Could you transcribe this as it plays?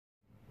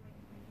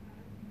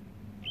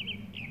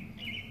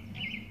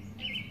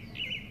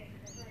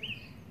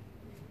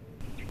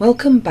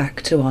Welcome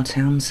back to our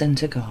town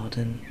centre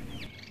garden.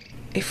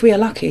 If we are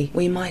lucky,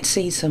 we might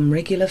see some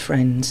regular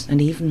friends and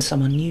even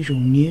some unusual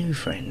new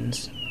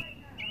friends.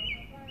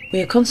 We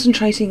are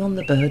concentrating on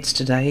the birds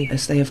today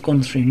as they have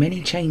gone through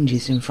many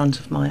changes in front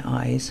of my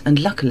eyes and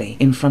luckily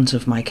in front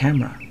of my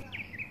camera.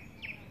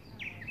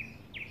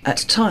 At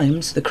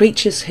times, the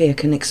creatures here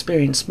can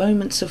experience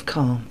moments of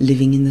calm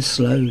living in the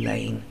slow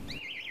lane.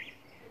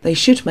 They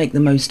should make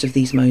the most of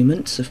these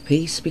moments of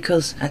peace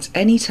because at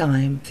any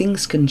time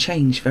things can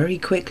change very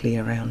quickly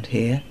around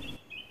here.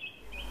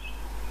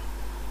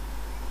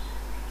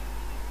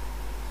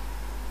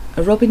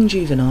 A robin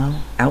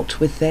juvenile, out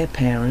with their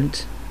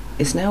parent,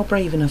 is now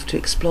brave enough to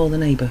explore the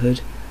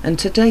neighbourhood, and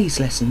today's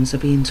lessons are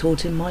being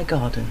taught in my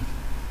garden.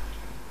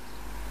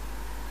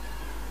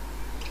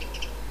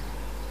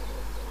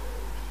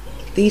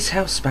 These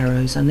house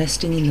sparrows are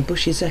nesting in the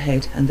bushes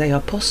ahead and they are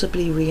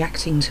possibly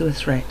reacting to a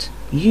threat,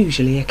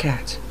 usually a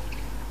cat.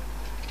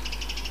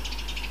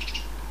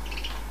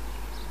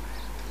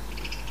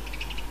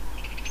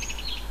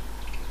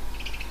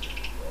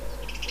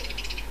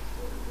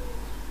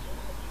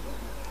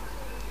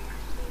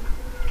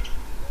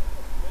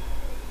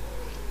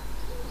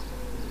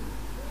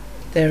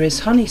 There is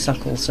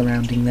honeysuckle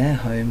surrounding their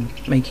home,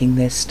 making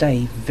their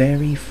stay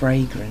very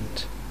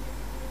fragrant.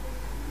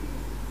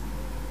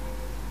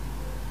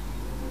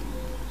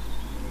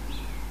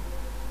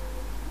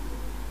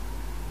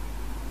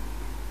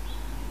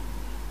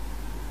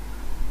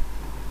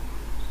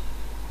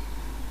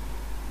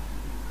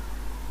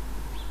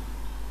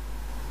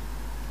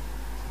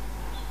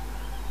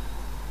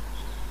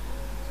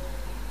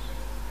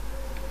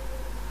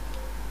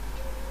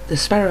 The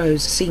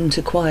sparrows seem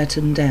to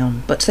quieten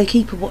down, but they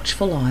keep a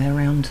watchful eye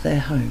around their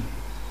home.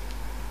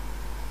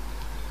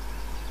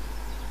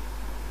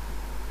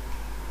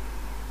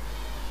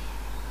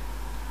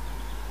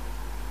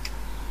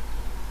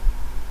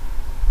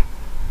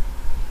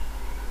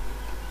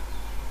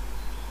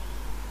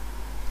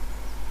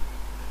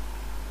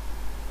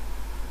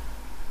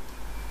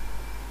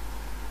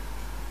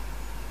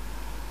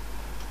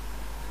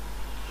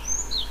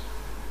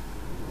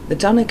 The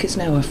dunnock is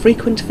now a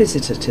frequent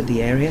visitor to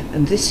the area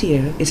and this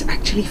year is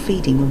actually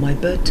feeding on my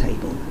bird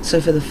table,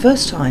 so for the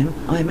first time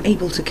I am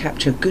able to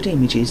capture good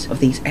images of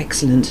these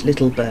excellent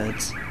little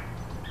birds.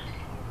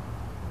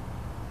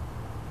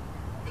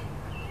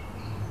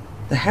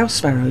 The house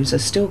sparrows are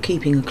still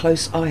keeping a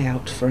close eye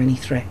out for any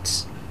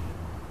threats.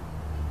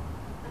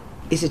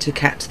 Is it a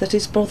cat that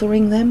is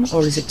bothering them,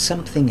 or is it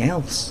something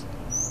else?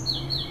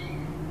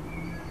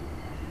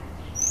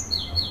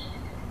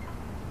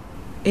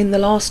 In the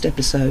last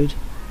episode,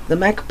 the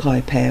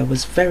magpie pair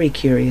was very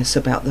curious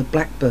about the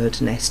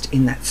blackbird nest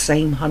in that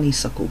same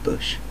honeysuckle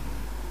bush.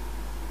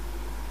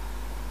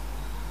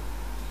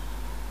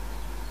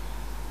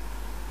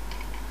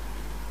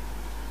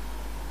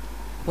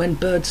 When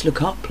birds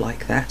look up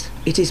like that,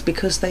 it is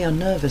because they are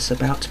nervous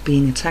about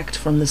being attacked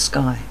from the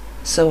sky,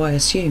 so I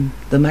assume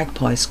the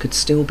magpies could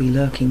still be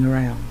lurking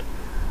around.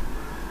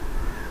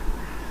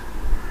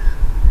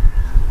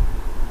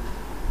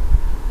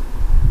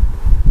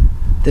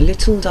 The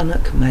little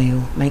dunnock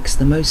male makes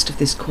the most of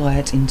this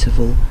quiet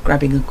interval,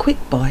 grabbing a quick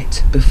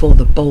bite before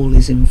the bowl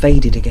is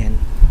invaded again.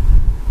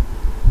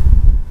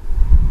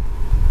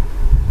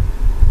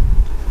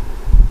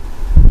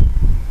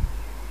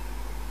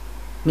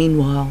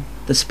 Meanwhile,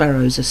 the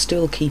sparrows are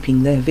still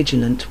keeping their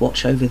vigilant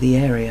watch over the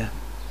area.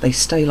 They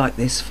stay like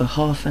this for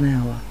half an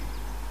hour.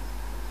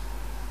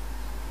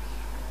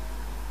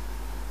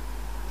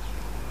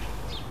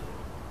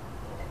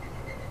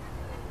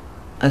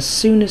 As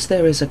soon as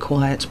there is a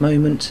quiet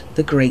moment,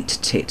 the great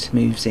tit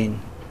moves in.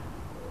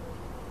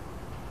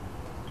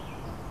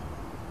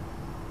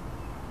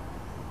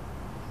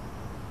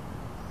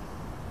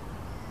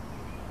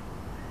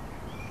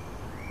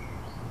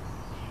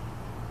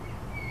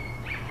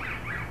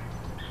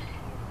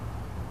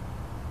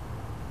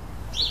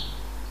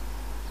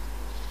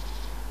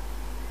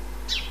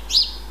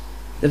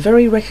 The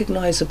very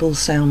recognisable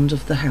sound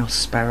of the house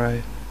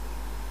sparrow.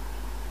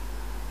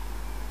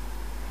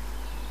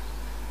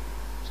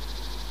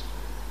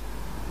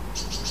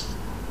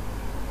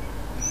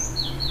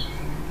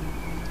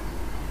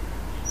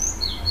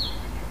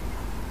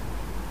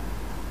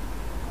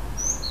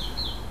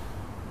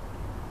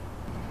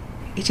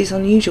 It is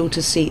unusual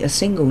to see a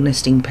single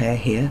nesting pair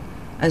here,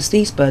 as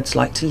these birds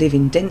like to live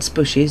in dense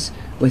bushes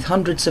with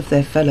hundreds of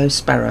their fellow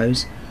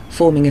sparrows,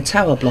 forming a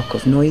tower block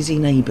of noisy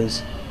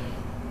neighbours.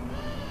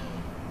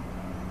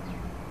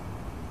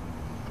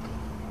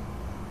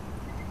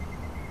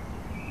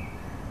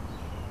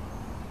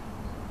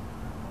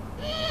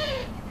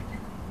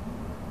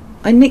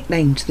 I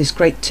nicknamed this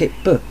great tit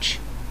Butch.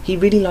 He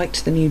really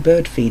liked the new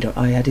bird feeder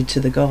I added to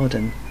the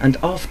garden, and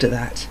after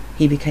that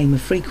he became a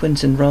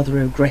frequent and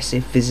rather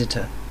aggressive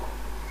visitor.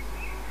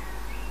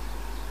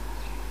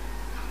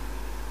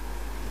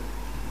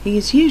 He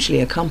is usually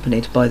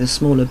accompanied by the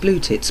smaller blue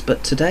tits,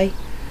 but today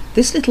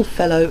this little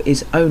fellow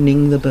is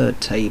owning the bird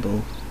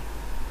table.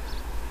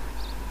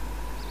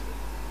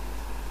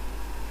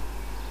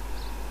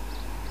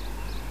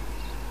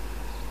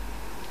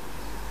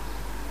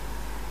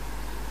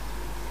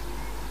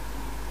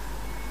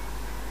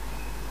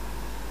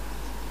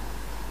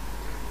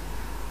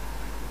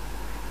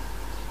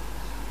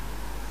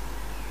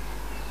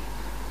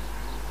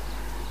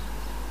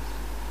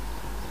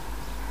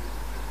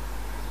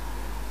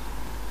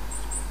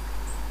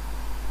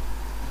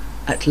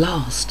 At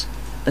last,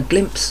 a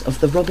glimpse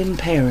of the robin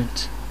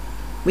parent.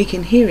 We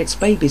can hear its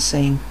babies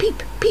saying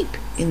peep, peep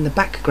in the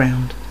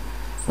background.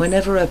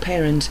 Whenever a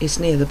parent is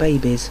near the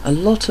babies, a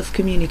lot of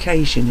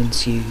communication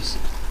ensues.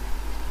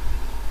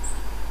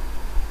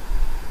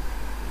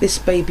 This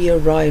baby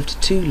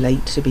arrived too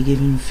late to be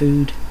given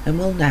food and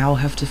will now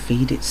have to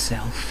feed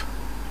itself.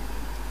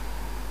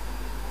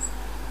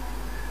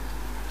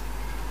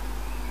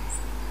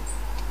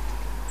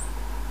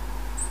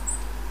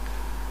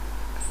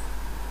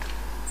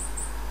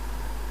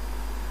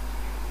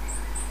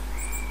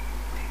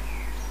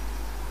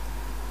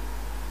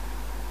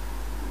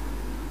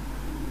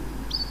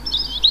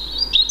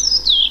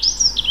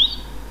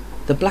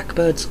 The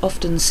blackbirds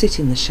often sit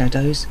in the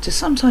shadows to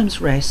sometimes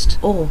rest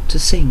or to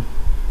sing.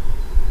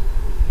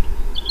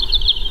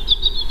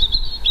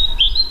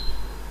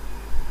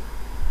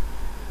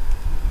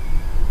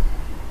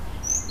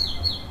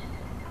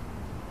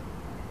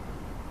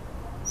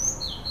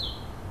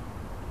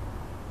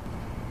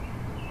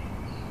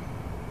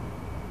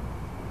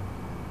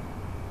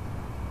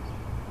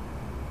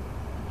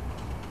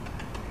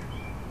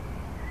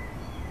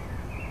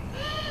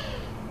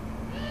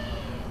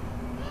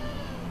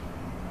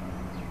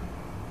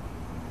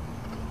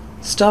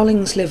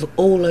 Starlings live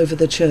all over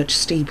the church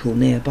steeple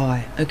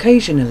nearby.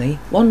 Occasionally,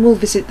 one will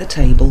visit the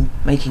table,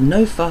 making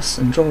no fuss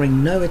and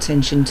drawing no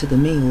attention to the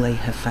meal they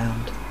have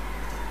found.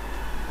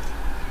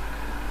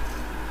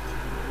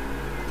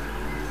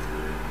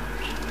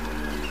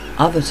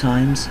 Other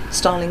times,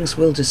 starlings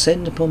will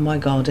descend upon my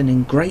garden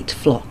in great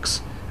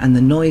flocks, and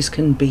the noise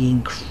can be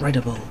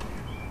incredible.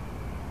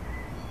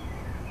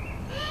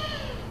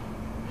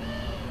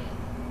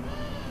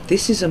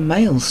 This is a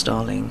male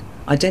starling,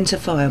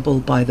 identifiable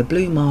by the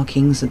blue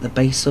markings at the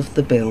base of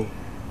the bill.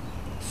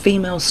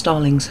 Female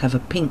starlings have a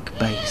pink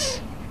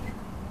base.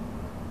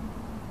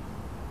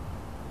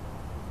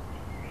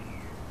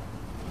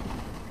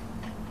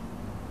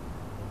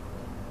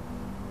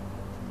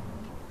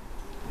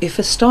 If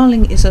a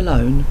starling is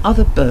alone,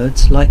 other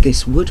birds, like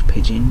this wood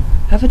pigeon,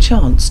 have a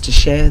chance to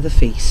share the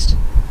feast.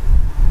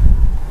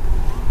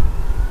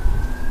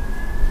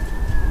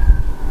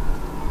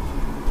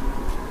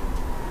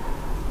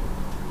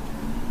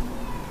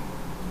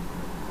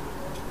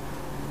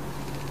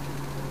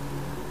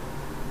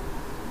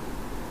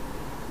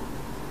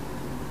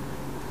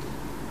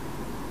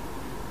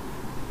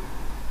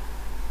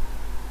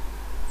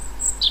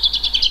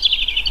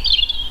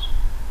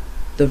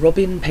 The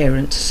robin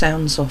parent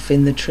sounds off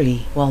in the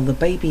tree while the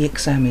baby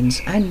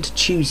examines and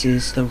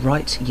chooses the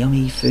right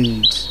yummy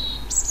foods.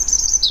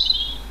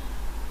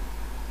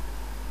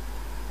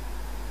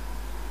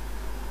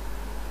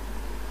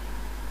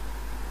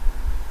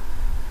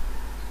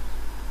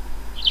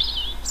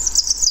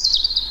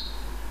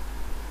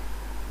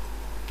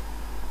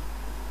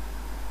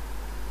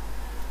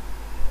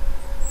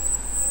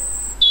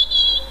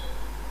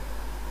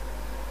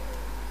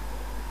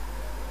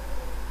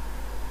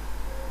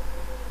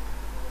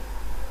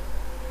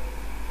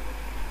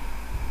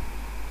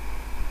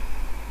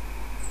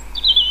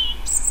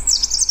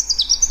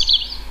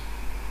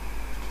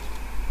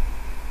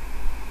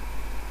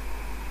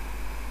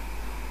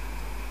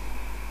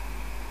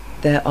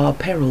 There are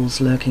perils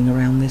lurking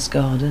around this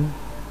garden.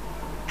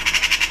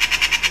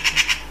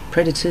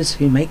 Predators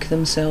who make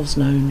themselves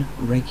known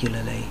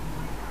regularly.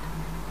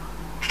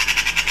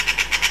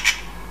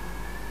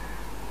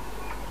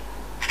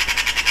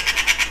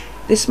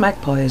 This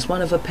magpie is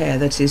one of a pair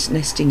that is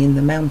nesting in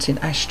the mountain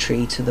ash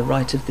tree to the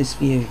right of this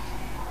view.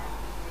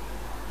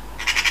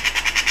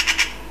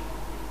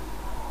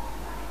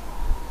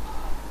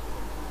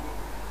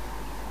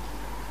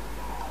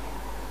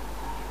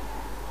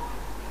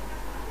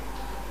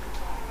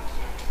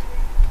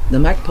 The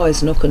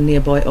magpies knock on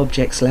nearby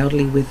objects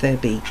loudly with their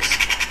beaks.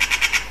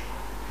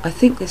 I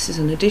think this is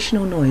an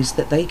additional noise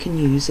that they can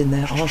use in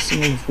their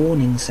arsenal of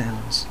warning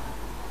sounds.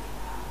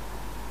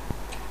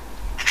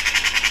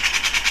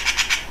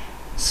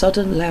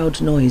 Sudden loud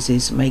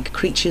noises make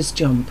creatures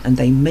jump and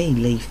they may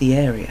leave the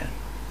area.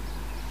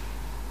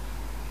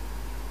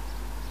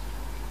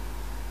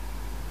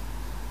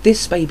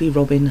 This baby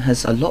robin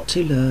has a lot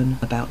to learn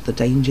about the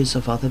dangers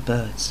of other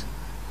birds.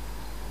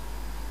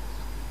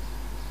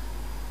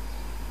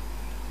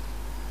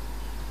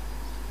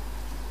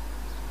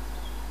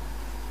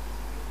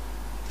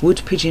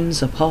 Wood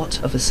pigeons are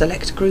part of a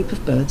select group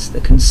of birds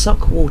that can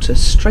suck water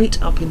straight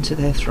up into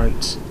their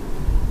throats.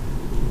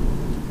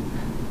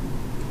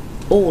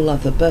 All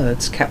other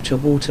birds capture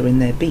water in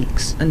their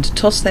beaks and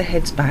toss their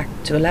heads back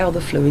to allow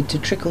the fluid to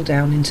trickle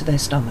down into their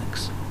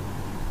stomachs.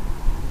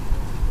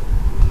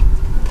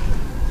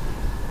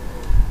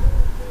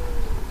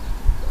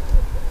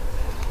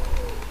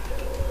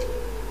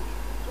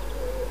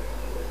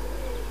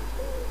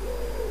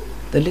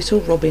 The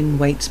little robin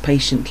waits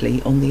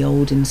patiently on the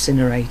old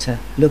incinerator,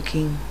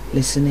 looking,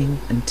 listening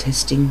and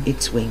testing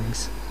its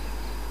wings.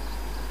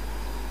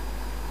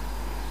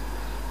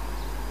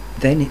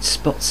 Then it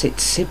spots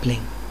its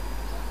sibling.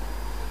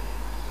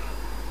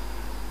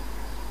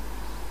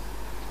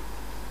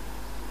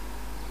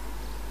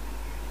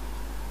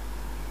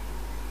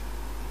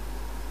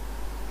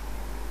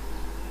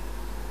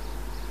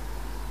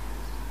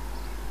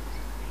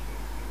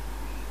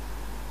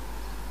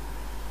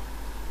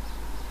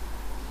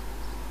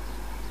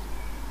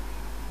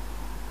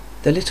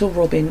 The little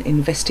robin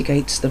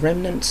investigates the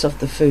remnants of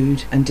the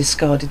food and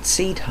discarded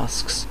seed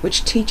husks,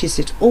 which teaches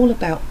it all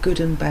about good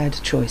and bad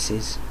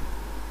choices.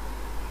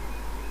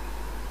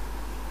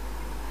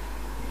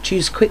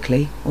 Choose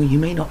quickly, or you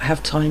may not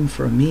have time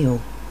for a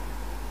meal.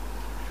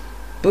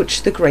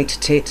 Butch the Great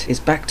Tit is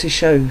back to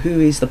show who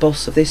is the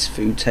boss of this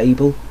food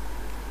table.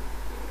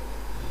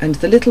 And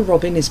the little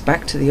robin is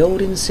back to the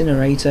old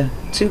incinerator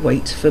to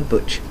wait for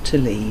Butch to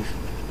leave.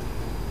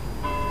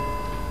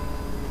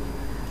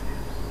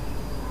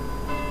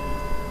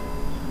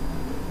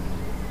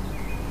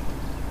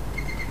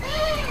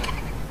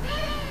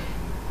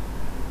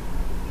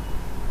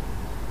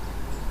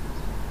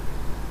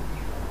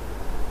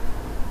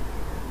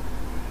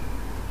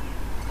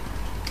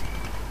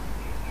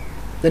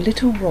 The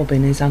little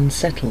robin is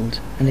unsettled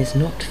and is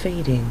not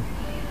feeding.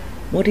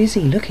 What is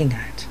he looking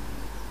at?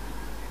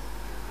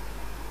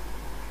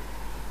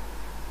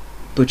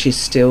 Butch is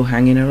still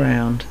hanging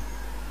around.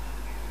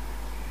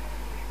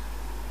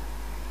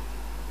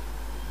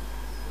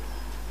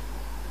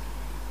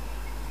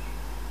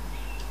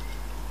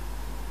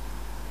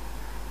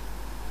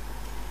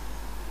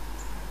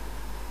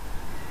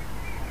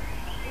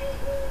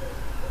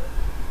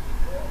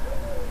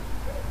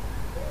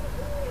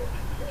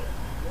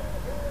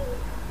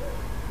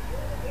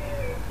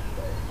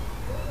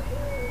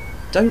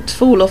 Don't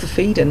fall off the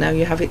feeder now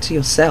you have it to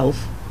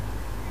yourself.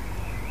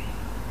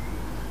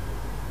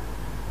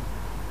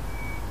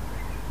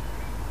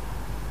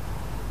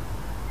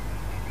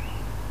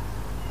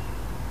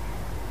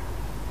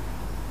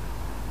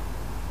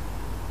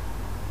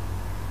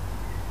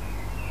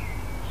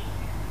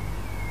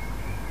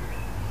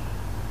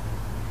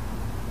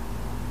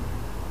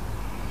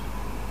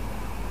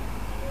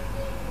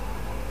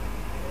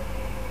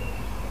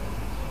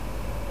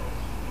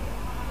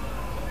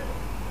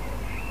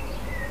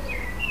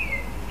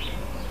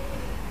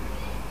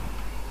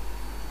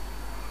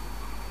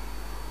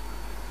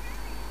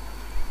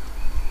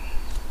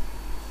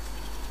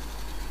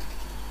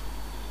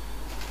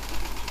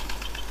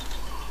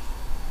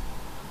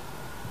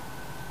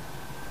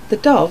 The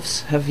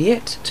doves have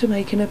yet to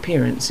make an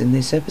appearance in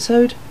this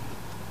episode.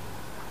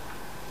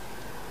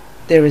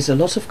 There is a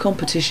lot of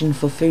competition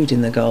for food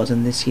in the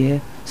garden this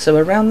year, so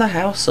around the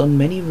house on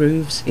many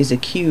roofs is a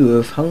queue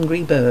of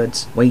hungry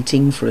birds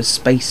waiting for a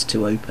space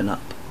to open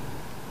up.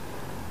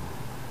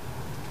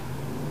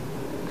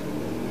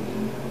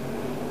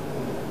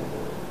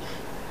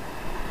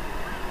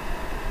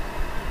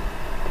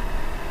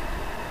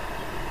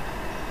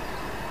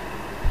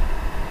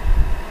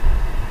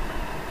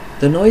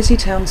 The noisy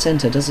town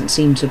centre doesn't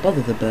seem to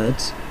bother the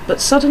birds, but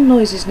sudden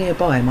noises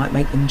nearby might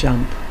make them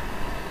jump.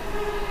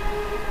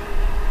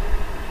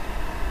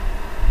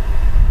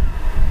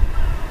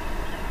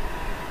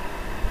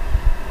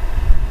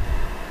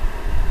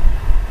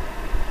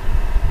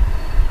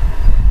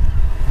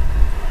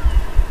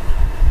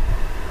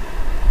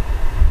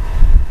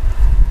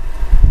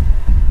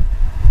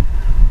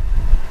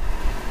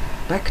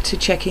 Back to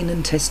checking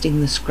and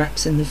testing the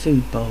scraps in the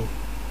food bowl.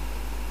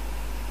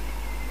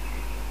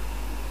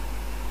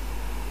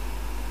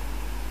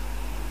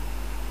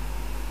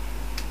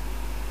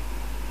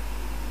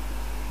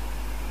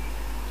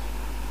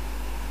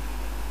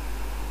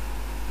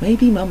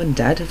 Maybe Mum and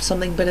Dad have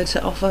something better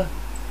to offer.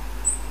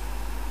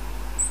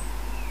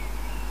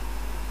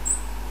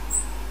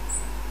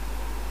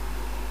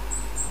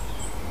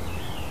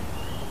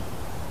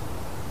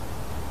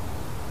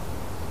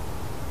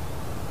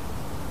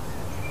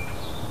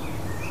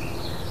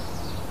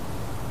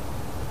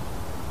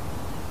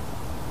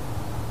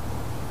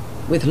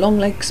 With long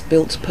legs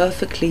built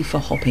perfectly for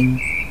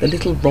hopping, the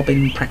little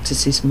robin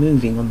practices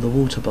moving on the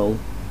water bowl.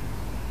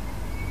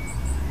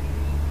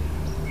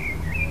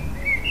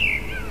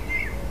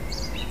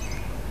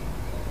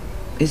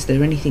 Is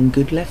there anything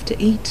good left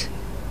to eat?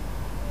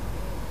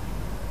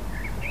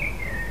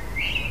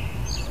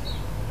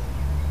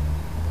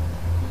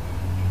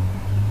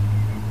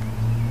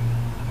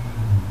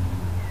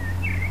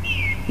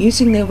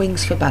 Using their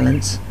wings for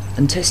balance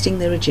and testing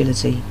their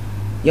agility,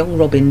 young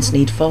robins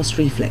need fast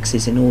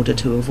reflexes in order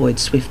to avoid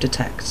swift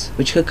attacks,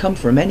 which could come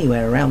from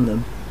anywhere around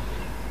them.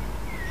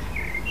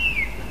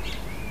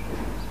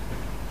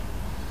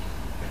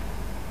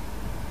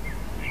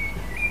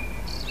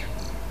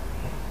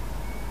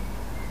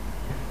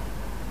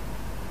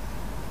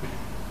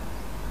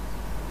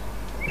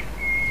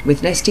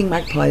 With nesting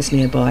magpies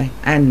nearby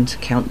and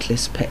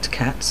countless pet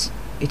cats,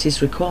 it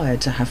is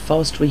required to have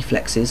fast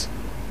reflexes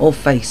or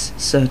face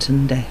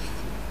certain death.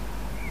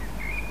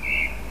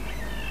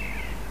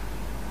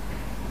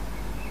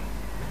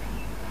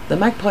 The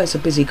magpies are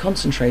busy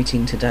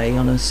concentrating today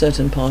on a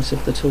certain part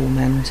of the tall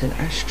mountain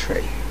ash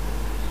tree.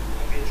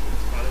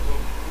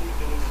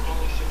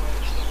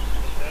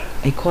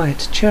 A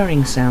quiet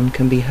churring sound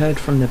can be heard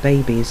from the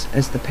babies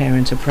as the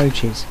parent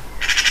approaches.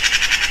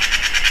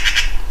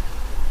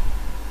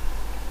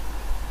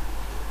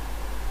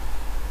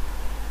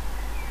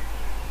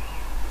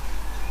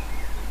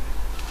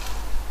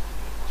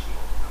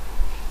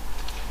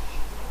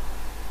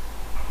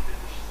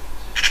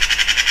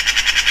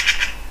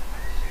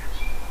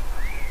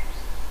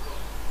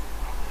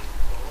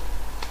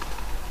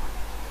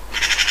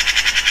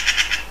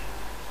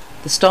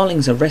 The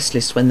starlings are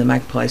restless when the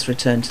magpies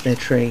return to their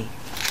tree.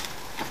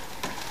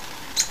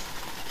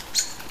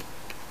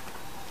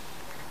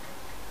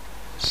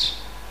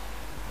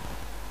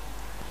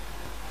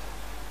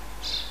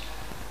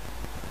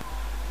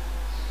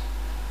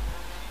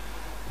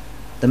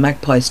 The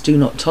magpies do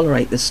not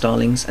tolerate the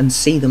starlings and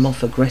see them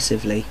off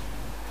aggressively.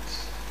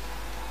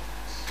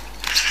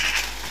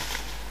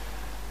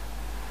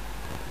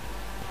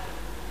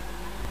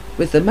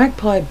 With the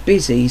magpie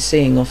busy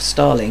seeing off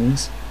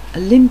starlings, a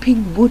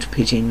limping wood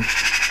pigeon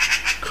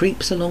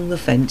creeps along the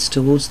fence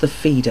towards the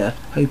feeder,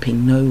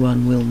 hoping no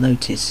one will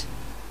notice.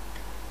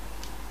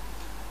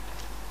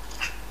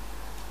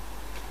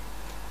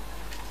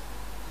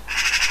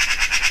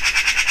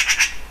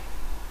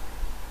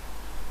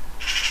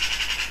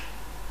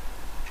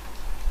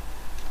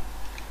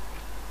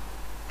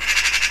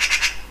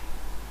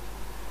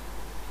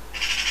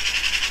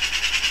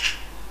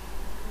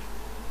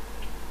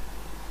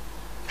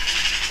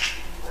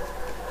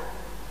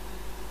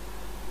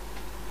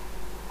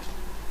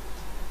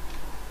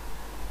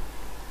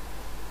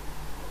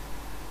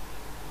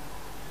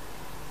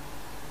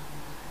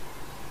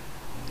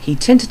 He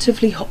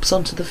tentatively hops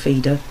onto the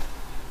feeder,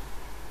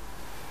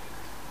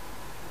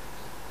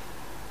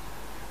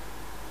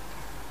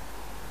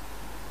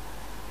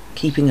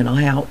 keeping an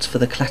eye out for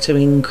the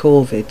clattering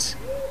corvids.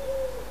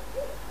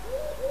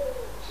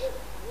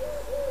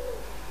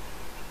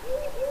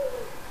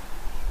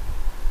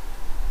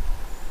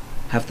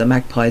 Have the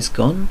magpies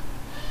gone?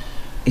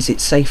 Is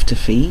it safe to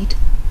feed?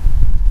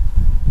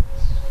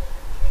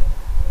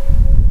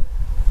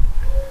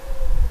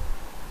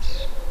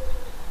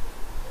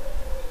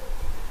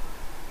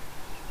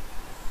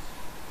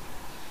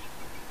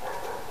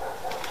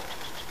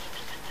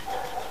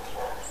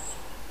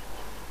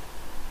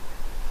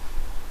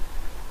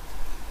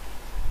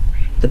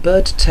 The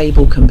bird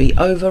table can be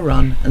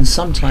overrun, and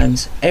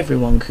sometimes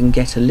everyone can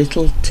get a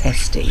little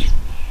testy.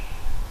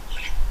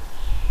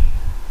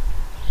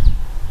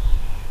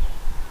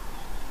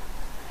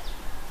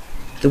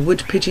 The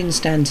wood pigeon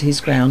stands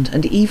his ground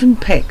and even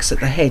pecks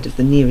at the head of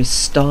the nearest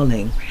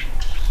starling.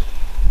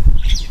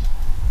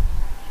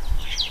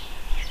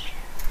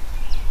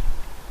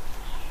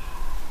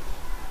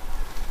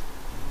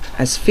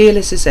 As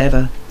fearless as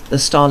ever, the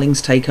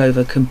starlings take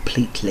over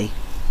completely.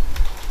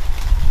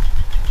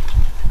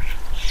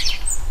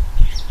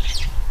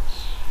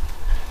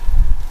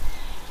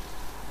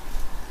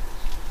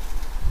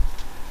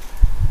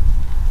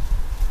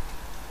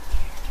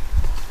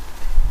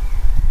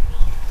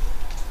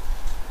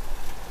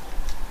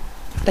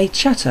 They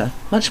chatter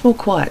much more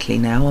quietly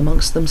now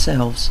amongst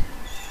themselves.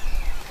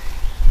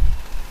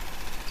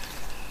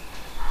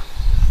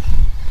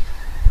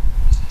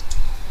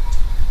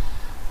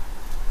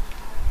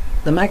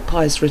 The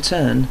magpie's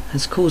return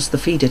has caused the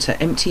feeder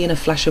to empty in a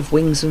flash of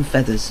wings and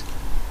feathers.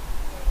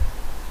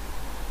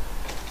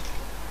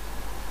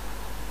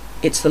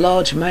 It's the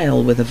large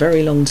male with a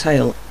very long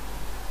tail,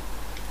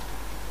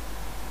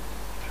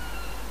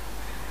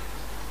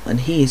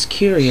 and he is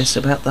curious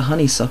about the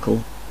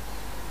honeysuckle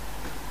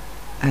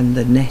and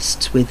the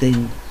nest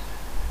within.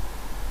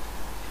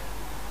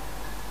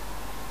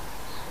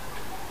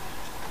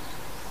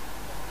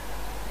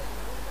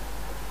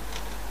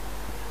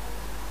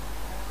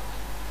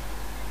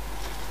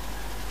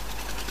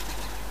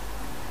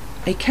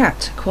 A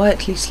cat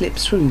quietly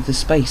slips through the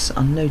space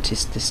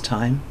unnoticed this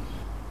time.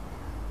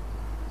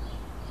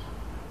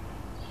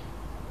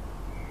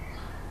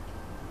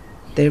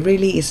 There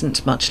really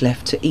isn't much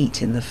left to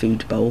eat in the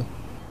food bowl.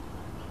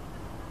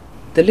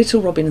 The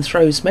little robin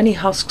throws many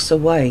husks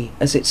away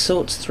as it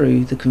sorts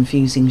through the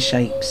confusing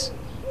shapes.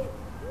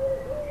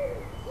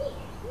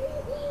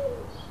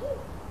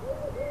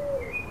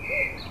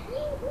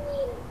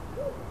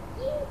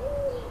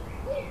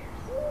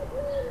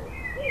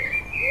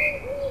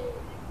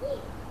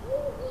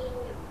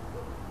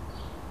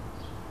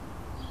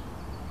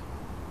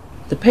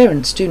 The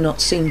parents do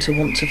not seem to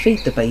want to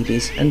feed the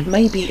babies and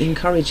may be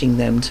encouraging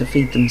them to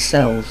feed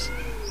themselves.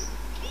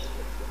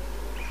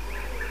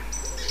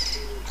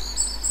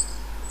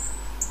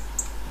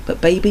 But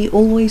baby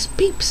always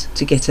peeps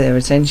to get their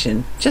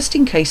attention, just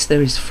in case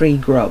there is free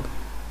grub.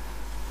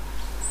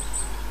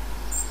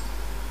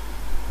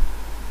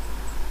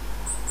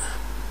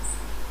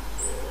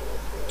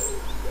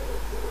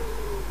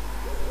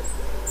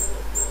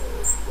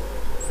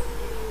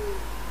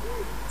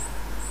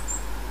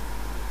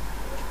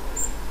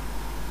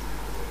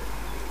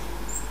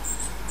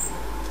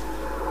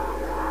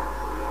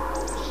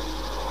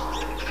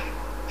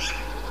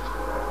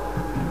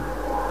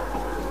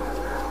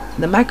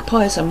 The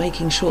magpies are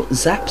making short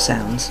zap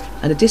sounds,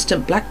 and a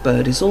distant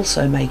blackbird is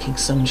also making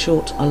some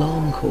short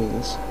alarm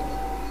calls.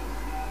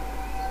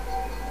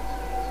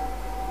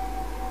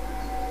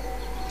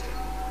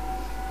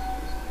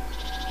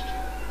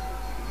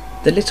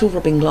 The little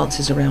robin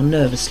glances around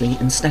nervously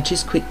and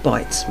snatches quick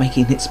bites,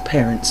 making its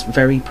parents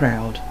very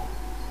proud.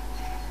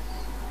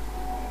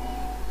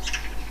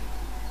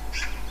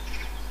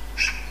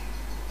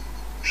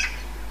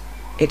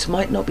 It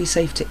might not be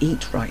safe to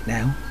eat right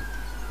now.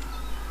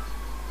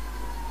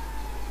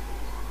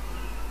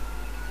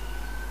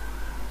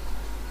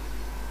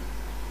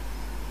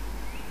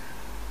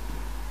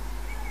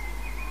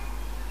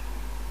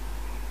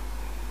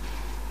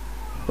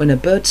 When a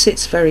bird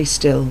sits very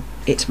still,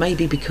 it may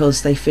be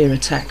because they fear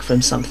attack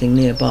from something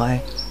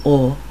nearby,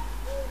 or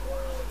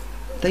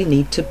they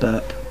need to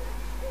burp.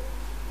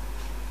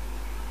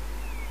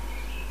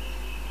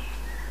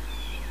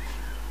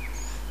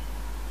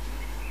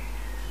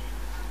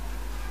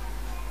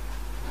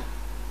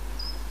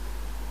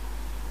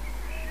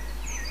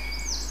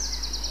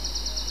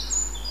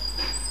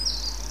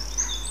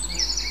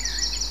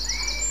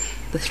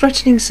 The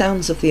threatening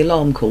sounds of the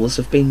alarm calls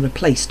have been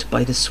replaced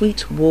by the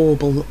sweet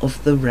warble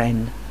of the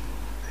wren.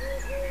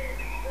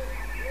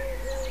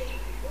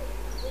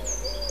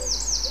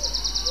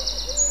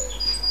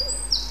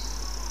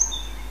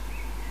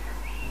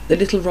 The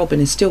little robin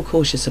is still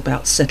cautious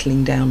about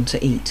settling down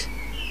to eat.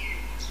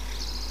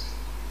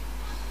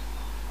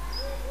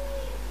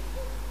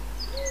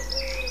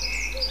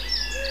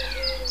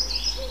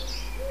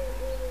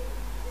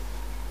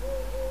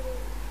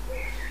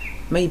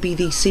 Maybe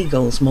these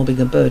seagulls mobbing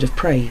a bird of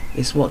prey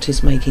is what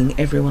is making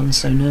everyone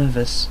so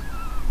nervous.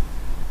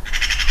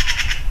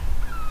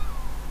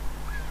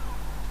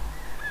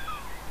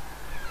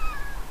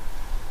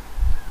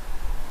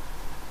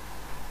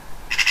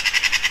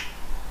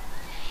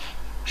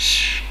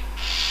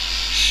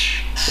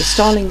 The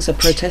starlings are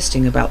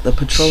protesting about the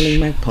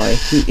patrolling magpie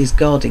who is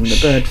guarding the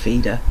bird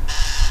feeder.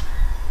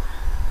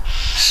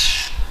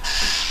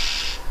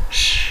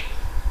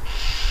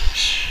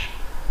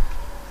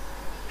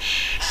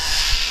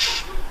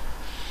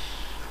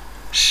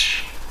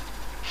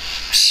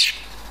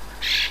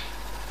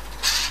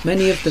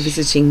 Many of the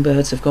visiting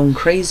birds have gone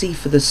crazy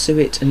for the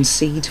suet and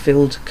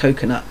seed-filled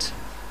coconut.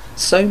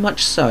 So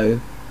much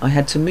so, I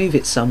had to move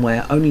it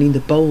somewhere only the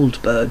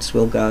bold birds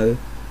will go.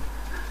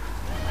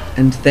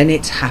 And then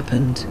it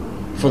happened.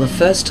 For the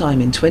first time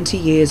in 20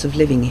 years of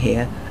living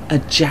here, a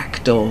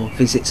jackdaw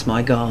visits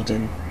my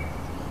garden.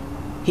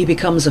 He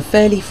becomes a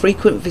fairly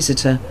frequent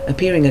visitor,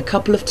 appearing a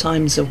couple of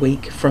times a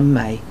week from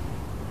May.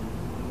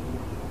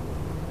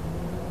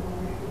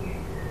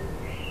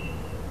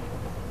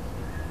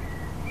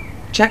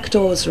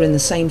 Jackdaws are in the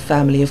same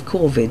family of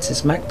corvids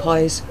as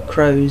magpies,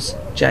 crows,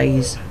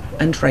 jays,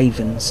 and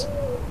ravens.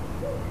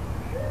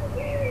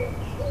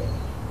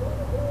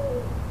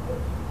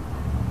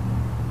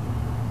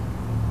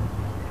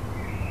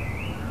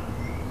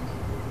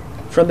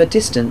 From a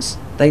distance,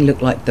 they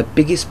look like the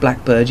biggest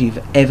blackbird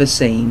you've ever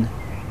seen.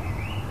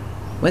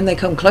 When they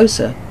come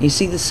closer, you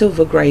see the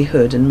silver-grey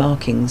hood and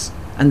markings,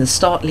 and the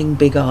startling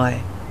big eye,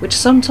 which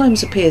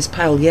sometimes appears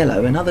pale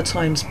yellow and other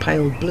times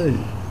pale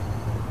blue.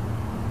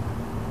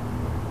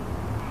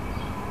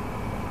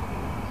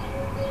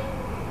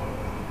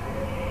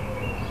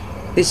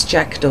 This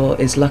jackdaw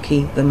is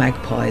lucky the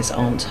magpies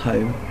aren't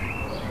home.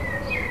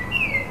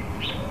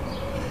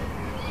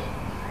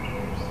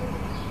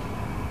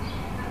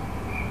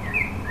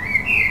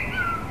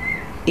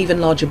 Even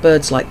larger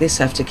birds like this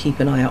have to keep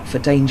an eye out for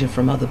danger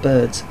from other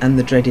birds and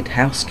the dreaded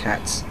house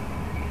cats.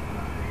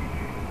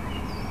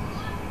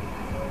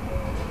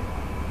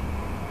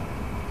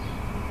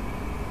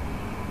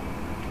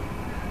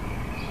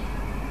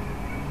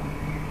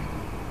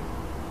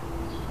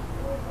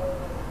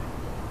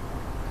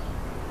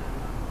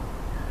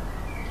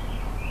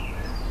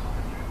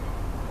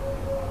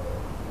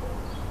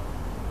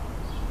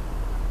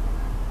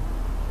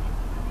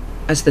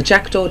 As the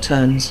jackdaw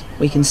turns,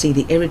 we can see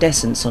the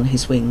iridescence on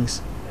his wings,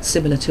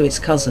 similar to its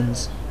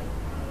cousins.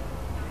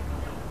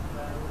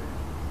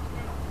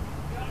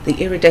 The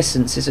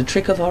iridescence is a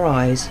trick of our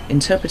eyes,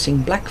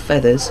 interpreting black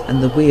feathers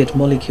and the weird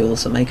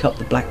molecules that make up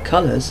the black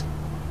colours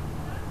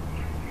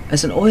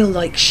as an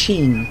oil-like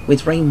sheen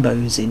with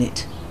rainbows in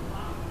it.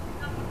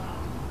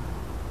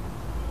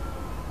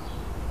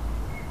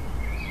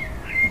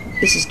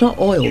 This is not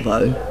oil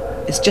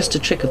though, it's just a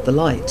trick of the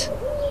light.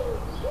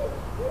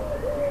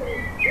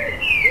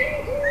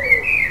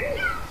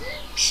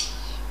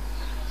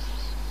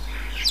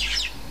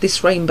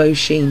 This rainbow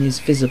sheen is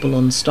visible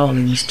on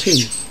starlings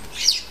too.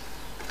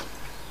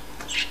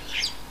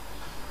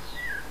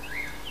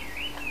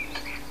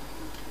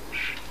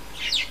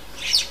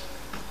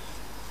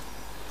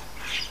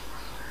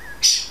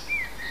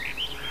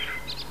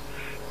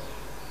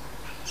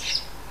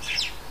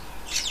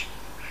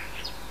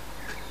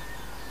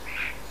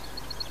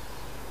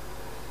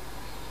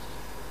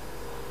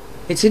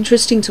 It's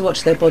interesting to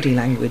watch their body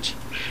language,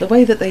 the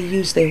way that they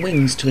use their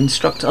wings to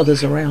instruct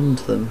others around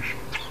them.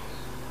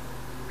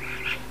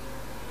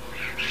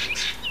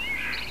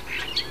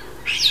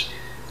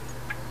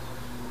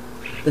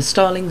 The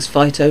starlings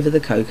fight over the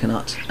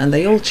coconut, and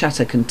they all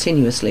chatter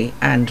continuously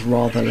and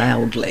rather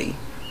loudly.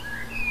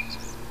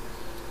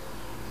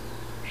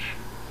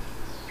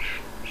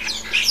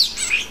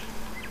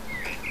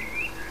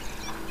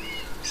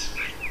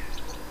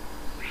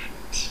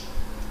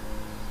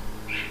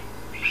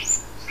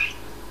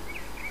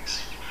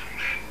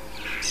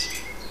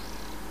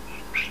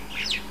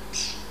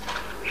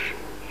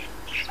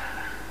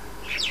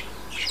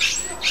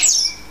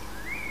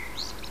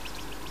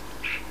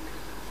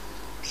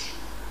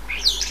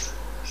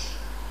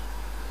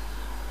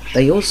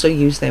 They also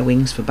use their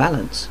wings for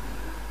balance.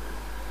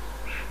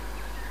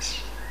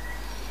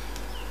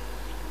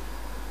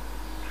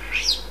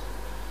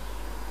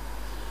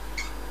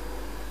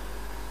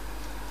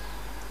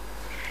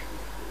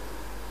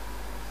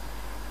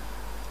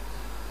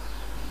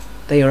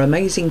 They are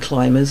amazing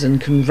climbers and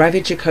can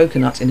ravage a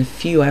coconut in a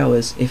few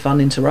hours if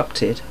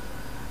uninterrupted.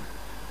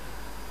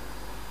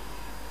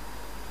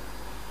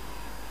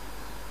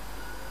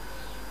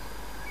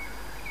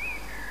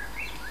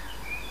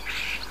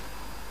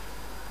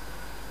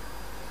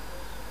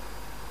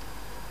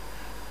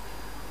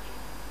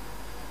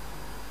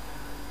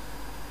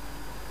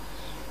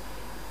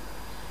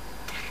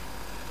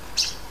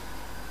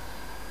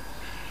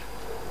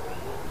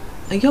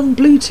 A young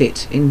blue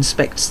tit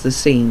inspects the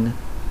scene.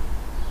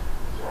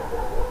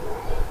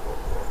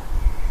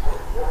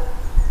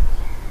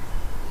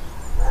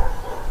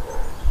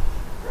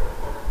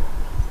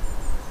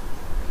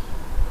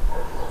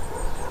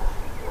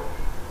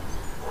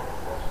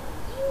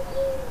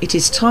 It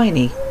is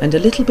tiny and a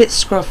little bit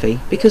scruffy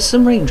because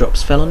some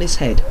raindrops fell on his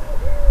head,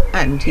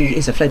 and he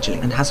is a fledgling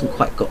and hasn't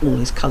quite got all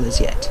his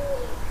colours yet.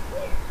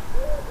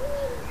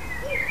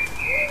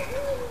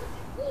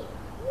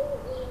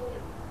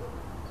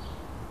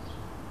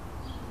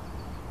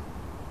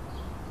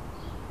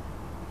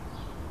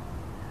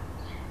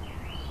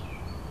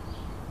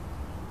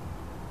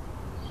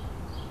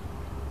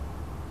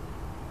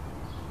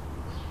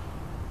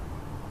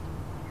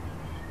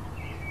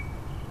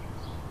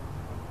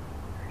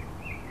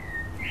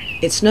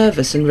 It's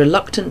nervous and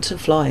reluctant to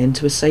fly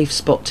into a safe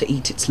spot to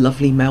eat its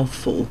lovely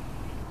mouthful.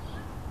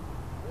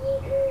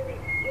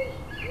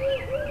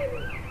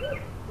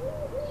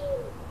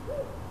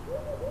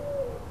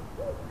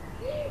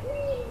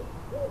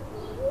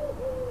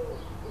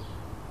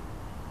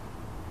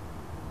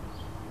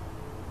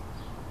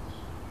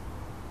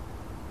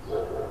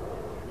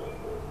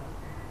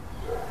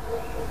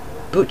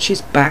 Butch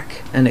is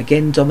back and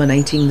again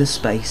dominating the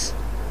space.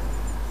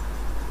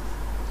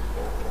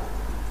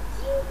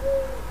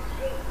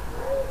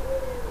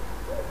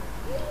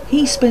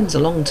 He spends a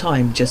long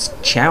time just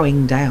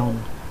chowing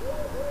down.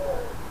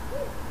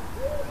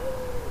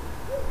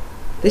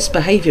 This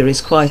behaviour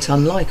is quite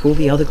unlike all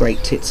the other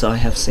great tits I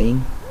have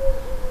seen.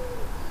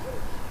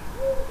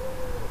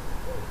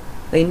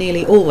 They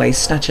nearly always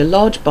snatch a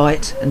large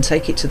bite and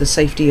take it to the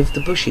safety of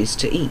the bushes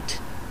to eat.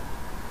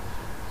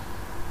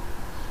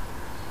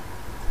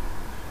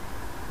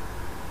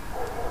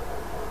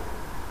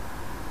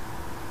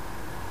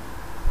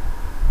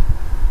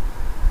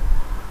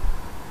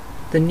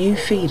 The new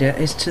feeder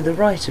is to the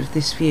right of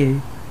this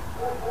view.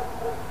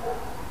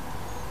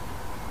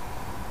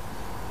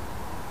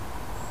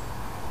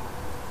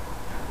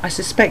 I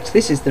suspect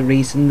this is the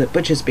reason that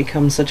Butch has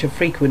become such a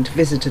frequent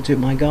visitor to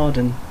my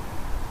garden.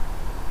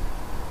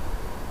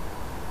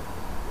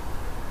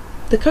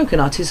 The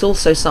coconut is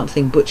also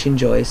something Butch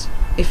enjoys,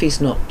 if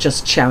he's not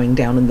just chowing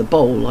down in the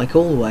bowl like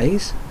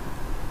always.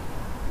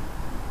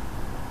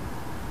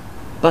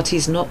 But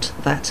he's not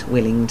that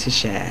willing to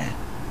share.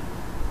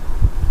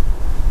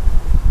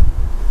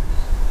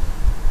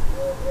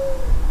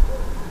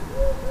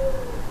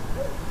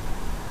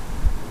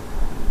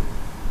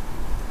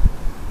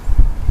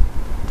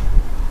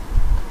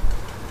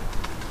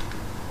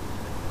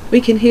 We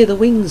can hear the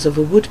wings of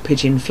a wood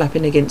pigeon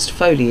flapping against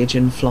foliage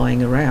and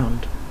flying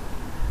around.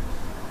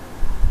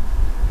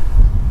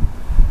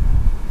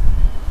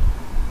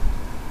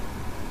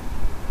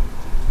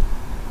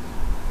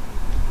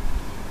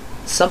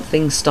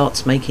 Something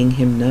starts making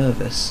him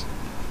nervous.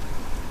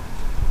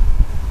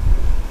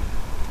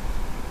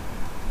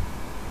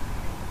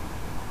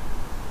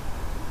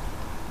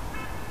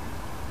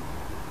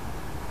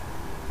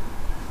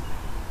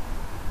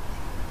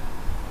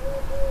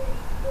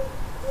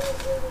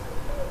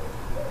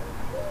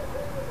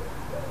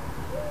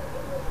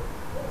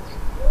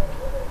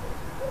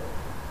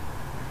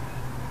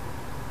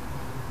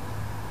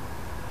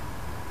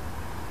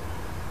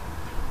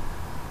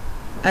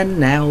 And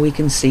now we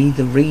can see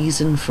the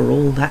reason for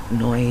all that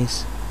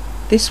noise.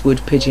 This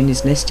wood pigeon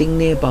is nesting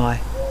nearby.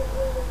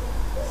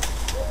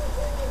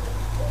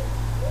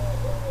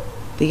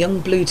 The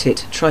young blue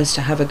tit tries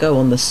to have a go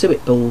on the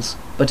suet balls,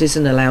 but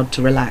isn't allowed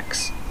to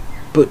relax.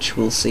 Butch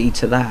will see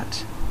to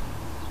that.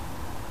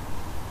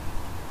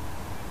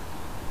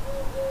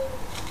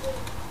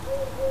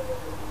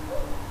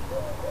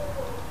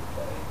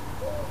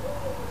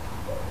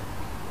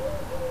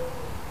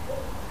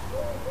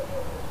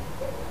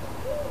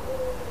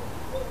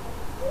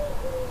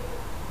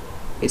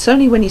 It's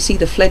only when you see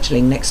the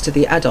fledgling next to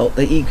the adult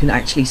that you can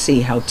actually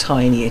see how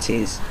tiny it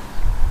is.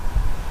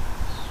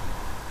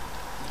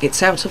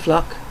 It's out of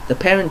luck. The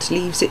parent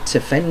leaves it to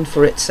fend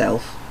for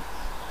itself.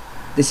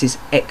 This is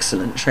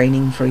excellent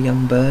training for a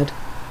young bird.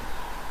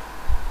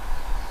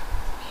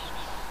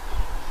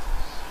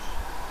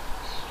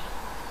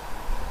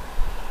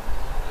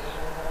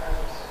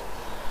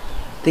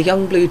 The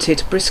young blue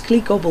tit briskly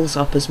gobbles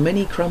up as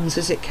many crumbs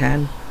as it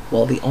can,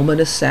 while the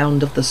ominous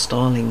sound of the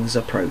starlings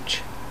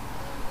approach.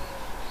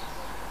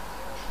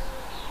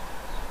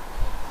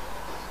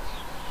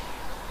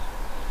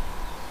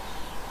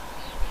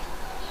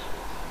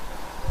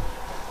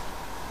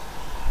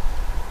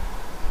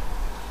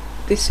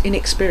 This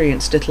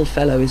inexperienced little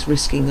fellow is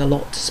risking a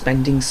lot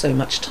spending so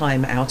much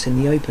time out in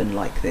the open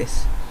like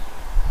this.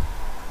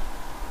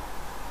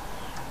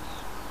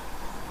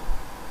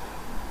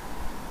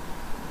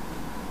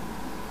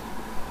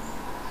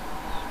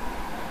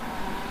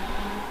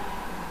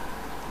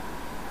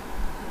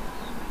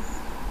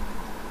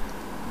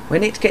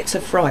 When it gets a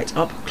fright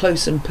up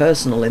close and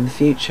personal in the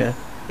future,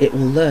 it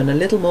will learn a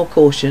little more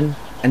caution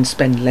and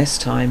spend less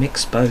time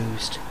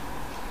exposed.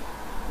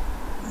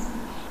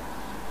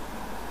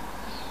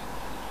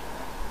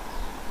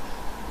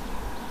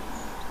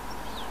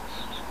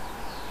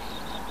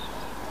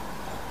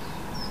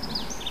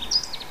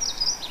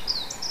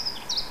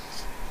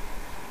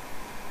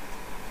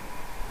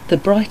 The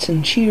bright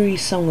and cheery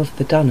song of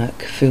the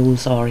dunnock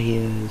fills our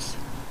ears.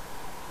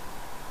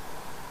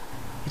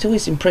 It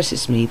always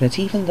impresses me that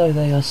even though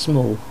they are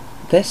small,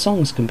 their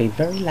songs can be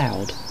very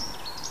loud.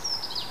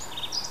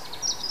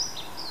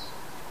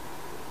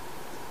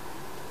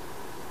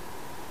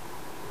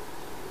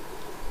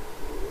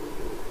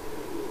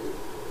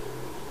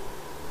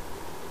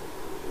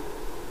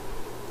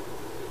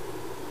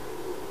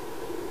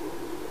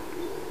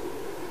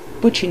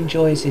 Butch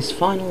enjoys his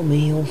final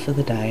meal for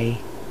the day.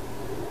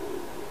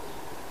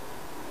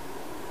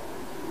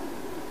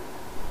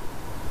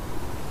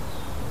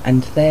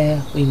 And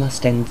there we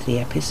must end the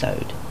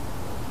episode.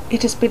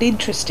 It has been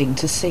interesting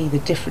to see the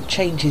different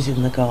changes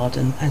in the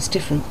garden as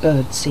different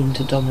birds seem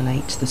to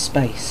dominate the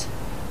space.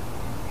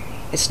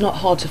 It's not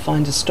hard to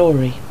find a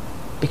story,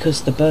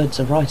 because the birds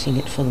are writing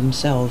it for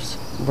themselves,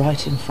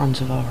 right in front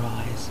of our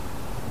eyes.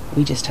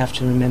 We just have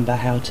to remember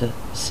how to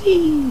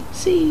see.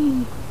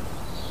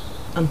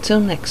 Until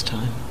next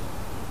time,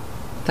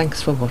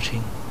 thanks for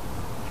watching.